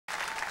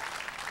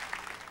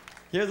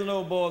Here's an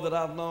old boy that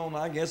I've known,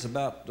 I guess,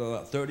 about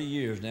 30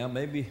 years now,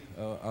 maybe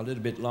a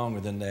little bit longer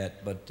than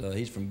that. But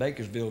he's from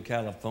Bakersville,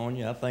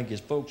 California. I think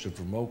his folks are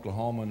from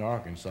Oklahoma and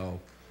Arkansas.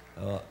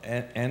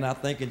 And I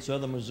think in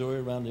southern Missouri,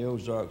 around the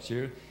Ozarks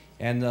here.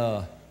 And,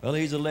 well,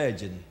 he's a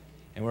legend.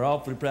 And we're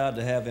awfully proud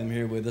to have him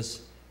here with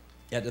us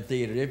at the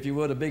theater. If you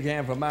would, a big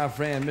hand for my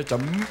friend, Mr.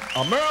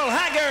 Merle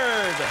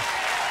Haggard.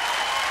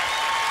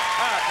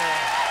 All right, man.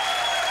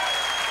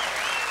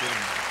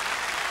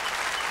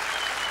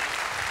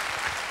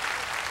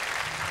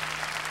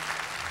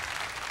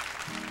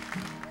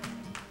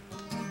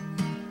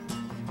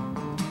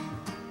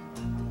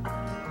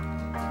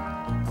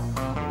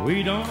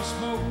 We don't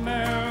smoke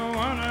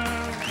marijuana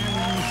in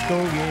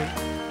Muskogee.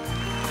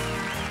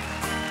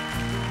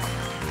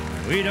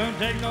 We don't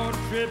take no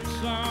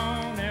trips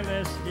on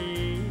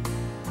LSD.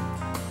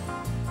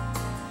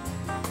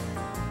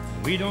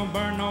 We don't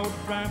burn no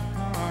trap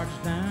cards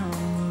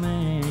down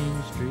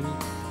Main Street.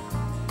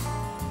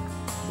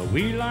 But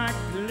we like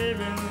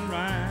living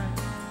right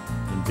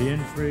and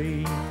being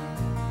free.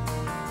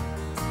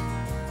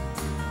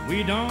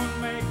 We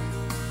don't make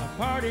a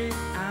party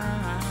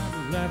out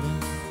of loving.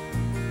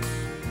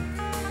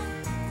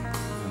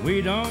 We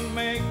don't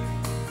make a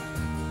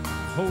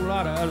whole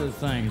lot of other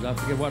things. I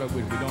forget what it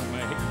was we don't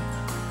make.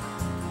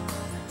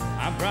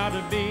 I'm proud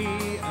to be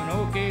an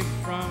Okie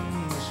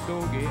from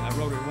Muskogee. I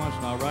wrote it once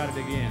and I'll write it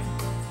again.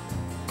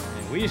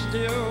 And we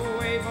still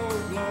wave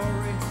old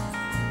glory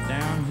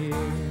down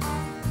here.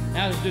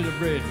 Now let's do the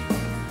bridge.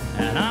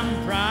 And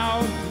I'm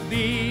proud to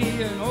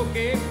be an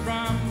Okie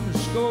from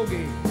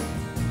Muskogee,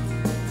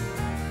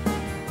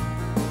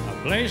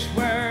 a place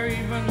where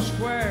even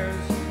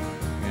squares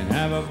can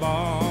have a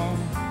ball.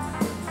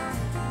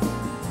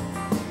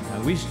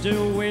 We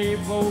still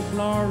wave old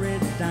glory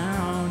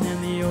down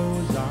in the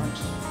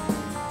Ozarks,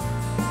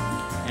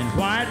 and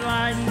white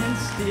lightning's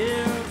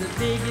still the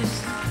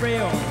biggest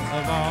thrill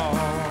of all.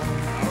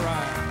 All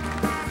right.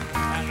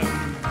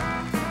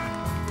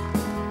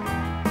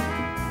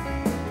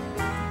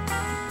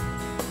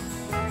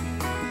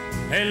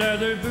 Hey,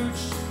 leather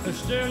boots are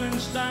still in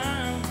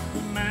style,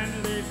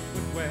 manly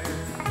footwear.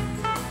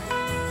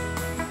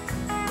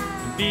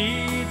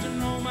 Beads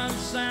and Roman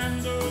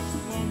sandals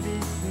won't be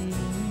seen.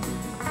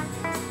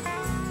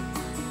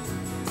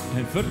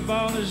 And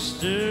football is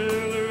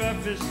still the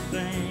roughest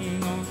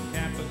thing on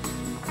campus.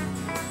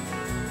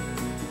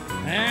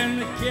 And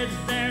the kids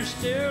there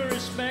still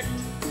respect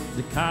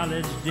the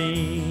college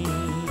dean.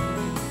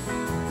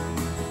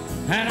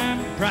 And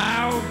I'm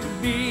proud to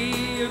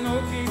be an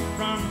Okie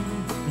from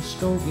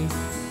Muskogee,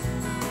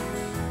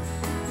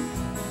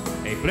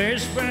 a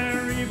place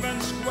where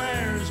even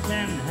squares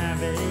can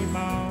have a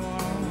ball.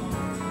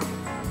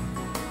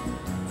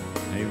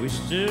 Hey, we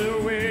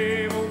still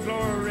wave old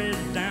glory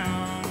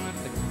down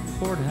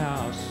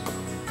courthouse,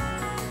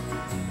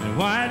 and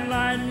white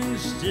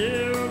lightning's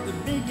still the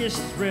biggest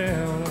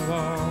thrill of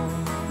all.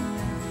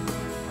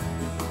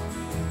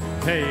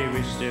 Hey,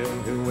 we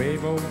still do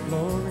wave old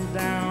glory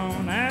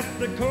down at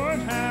the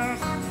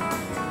courthouse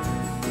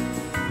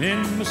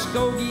in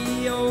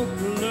Muskogee,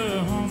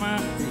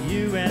 Oklahoma,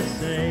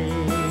 USA.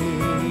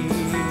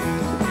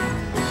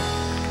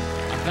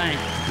 Thank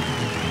you.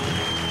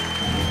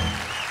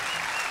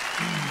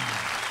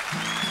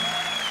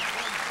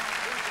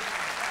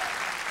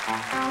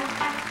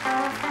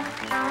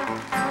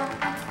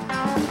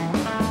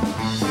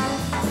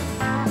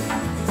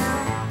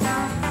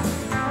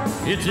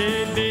 It's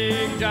a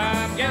big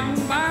job getting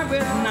by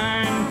with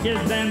 9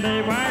 kids and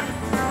a wife.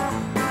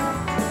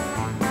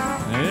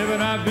 Yeah,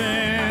 but I've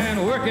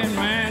been working,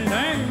 man,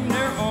 dang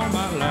near all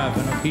my life,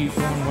 and I'll keep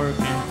on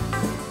working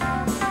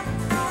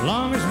as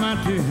long as my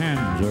 2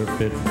 hands are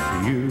fit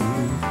for you.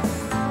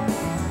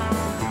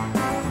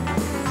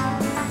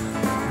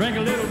 Drink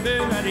a little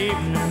bit that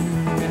evening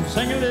and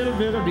sing a little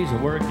bit of these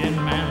working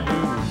man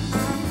blues.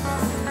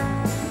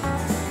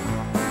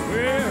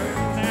 Well,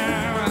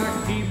 now I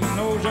keep my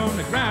nose on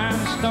the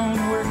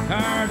grindstone, work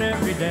hard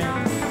every day.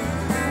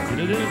 Get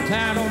a little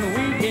tired on the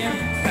weekend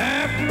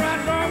after I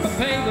draw my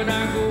pay, but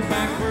I go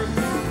back working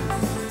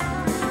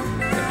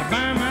to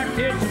buy my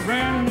kids a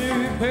brand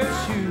new pair of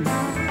shoes.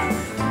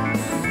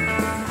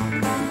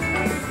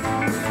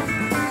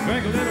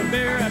 Drink a little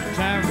beer at the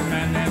tavern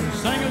and then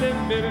sing a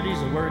little bit of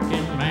these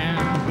working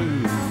man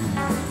blues.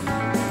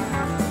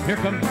 Here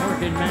comes the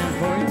working man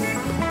for you.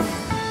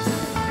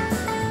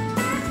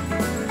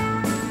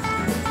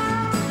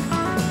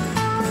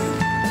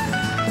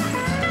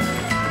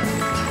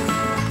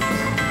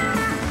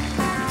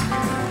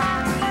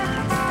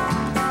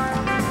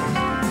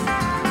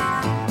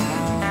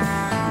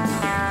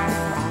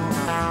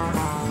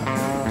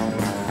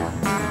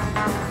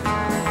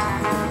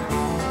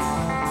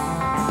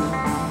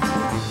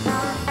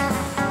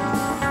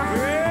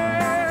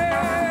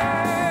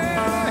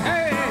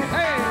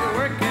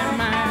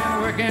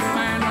 Working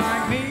man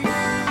like me.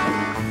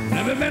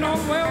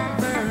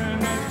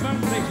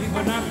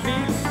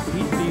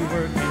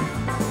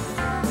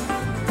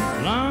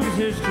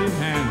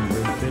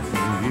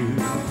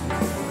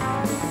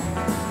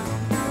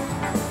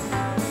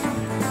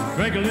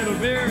 drink a little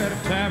beer at a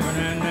tavern,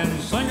 and then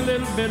sing a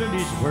little bit of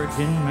these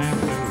working man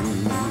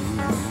blues.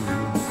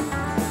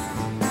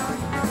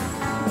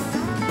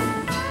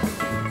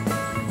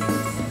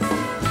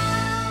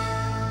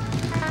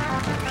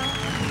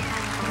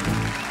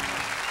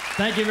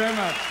 Thank you very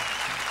much.